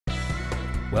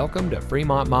Welcome to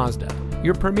Fremont Mazda,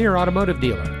 your premier automotive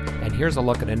dealer. And here's a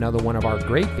look at another one of our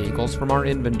great vehicles from our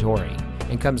inventory.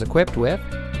 And comes equipped with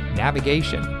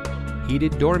navigation,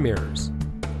 heated door mirrors,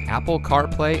 Apple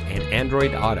CarPlay and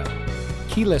Android Auto,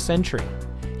 keyless entry,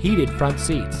 heated front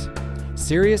seats,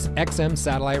 Sirius XM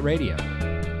satellite radio,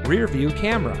 rear view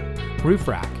camera, roof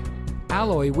rack,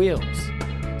 alloy wheels,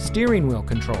 steering wheel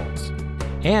controls,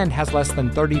 and has less than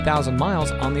 30,000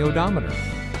 miles on the odometer.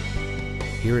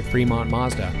 Here at Fremont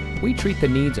Mazda, we treat the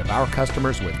needs of our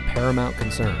customers with paramount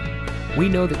concern. We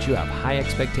know that you have high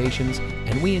expectations,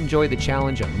 and we enjoy the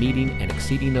challenge of meeting and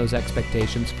exceeding those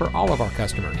expectations for all of our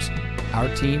customers.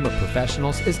 Our team of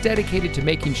professionals is dedicated to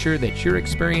making sure that your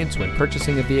experience when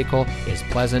purchasing a vehicle is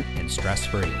pleasant and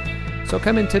stress-free. So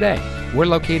come in today. We're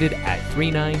located at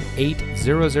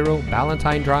 39800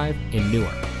 Balentine Drive in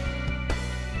Newark.